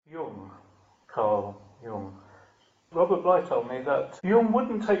Carl Jung. Robert Bly told me that Jung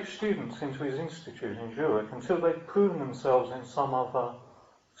wouldn't take students into his institute in Zurich until they'd proven themselves in some other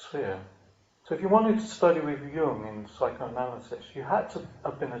sphere. So if you wanted to study with Jung in psychoanalysis, you had to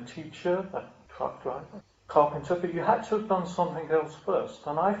have been a teacher, a truck driver, carpenter, but you had to have done something else first.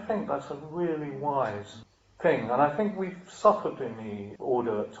 And I think that's a really wise thing. And I think we've suffered in the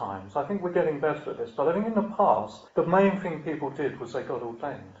order at times. I think we're getting better at this. But I think in the past, the main thing people did was they got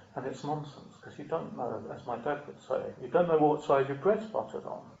ordained. And it's nonsense, because you don't know, as my dad would say, you don't know what side your bread's buttered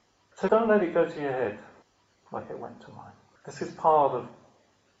on. So don't let it go to your head like it went to mine. This is part of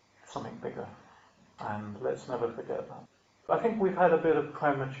something bigger, and let's never forget that. I think we've had a bit of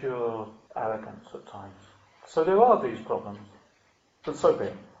premature arrogance at times. So there are these problems, but so be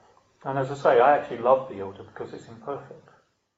it. And as I say, I actually love the order because it's imperfect.